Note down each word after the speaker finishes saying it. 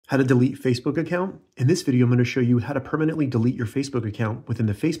How to delete Facebook account. In this video, I'm going to show you how to permanently delete your Facebook account within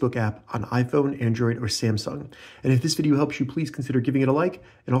the Facebook app on iPhone, Android, or Samsung. And if this video helps you, please consider giving it a like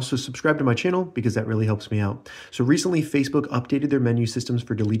and also subscribe to my channel because that really helps me out. So recently, Facebook updated their menu systems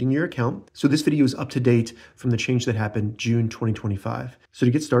for deleting your account. So this video is up to date from the change that happened June 2025. So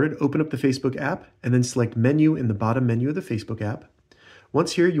to get started, open up the Facebook app and then select Menu in the bottom menu of the Facebook app.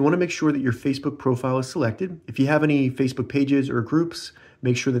 Once here, you want to make sure that your Facebook profile is selected. If you have any Facebook pages or groups,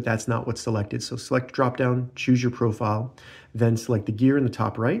 make sure that that's not what's selected. So select dropdown, choose your profile, then select the gear in the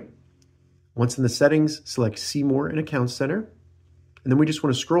top right. Once in the settings, select See More in Accounts Center. And then we just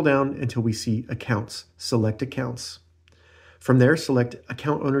want to scroll down until we see Accounts. Select Accounts. From there, select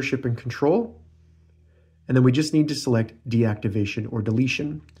Account Ownership and Control. And then we just need to select Deactivation or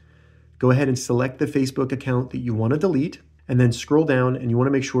Deletion. Go ahead and select the Facebook account that you want to delete. And then scroll down and you want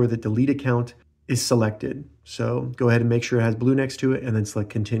to make sure that delete account is selected. So go ahead and make sure it has blue next to it and then select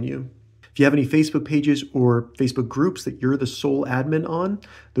continue. If you have any Facebook pages or Facebook groups that you're the sole admin on,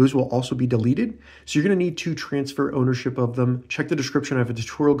 those will also be deleted. So you're going to need to transfer ownership of them. Check the description. I have a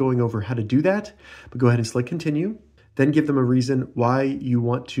tutorial going over how to do that, but go ahead and select continue. Then give them a reason why you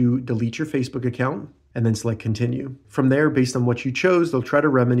want to delete your Facebook account, and then select continue. From there, based on what you chose, they'll try to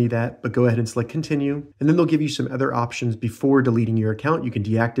remedy that, but go ahead and select continue. And then they'll give you some other options before deleting your account. You can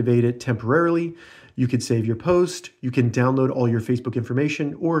deactivate it temporarily. You could save your post. You can download all your Facebook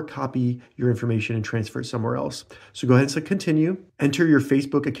information or copy your information and transfer it somewhere else. So go ahead and select continue. Enter your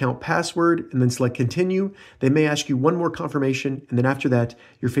Facebook account password and then select continue. They may ask you one more confirmation, and then after that,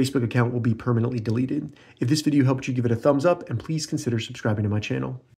 your Facebook account will be permanently deleted. If this video helped you, give it a thumbs up and please consider subscribing to my channel.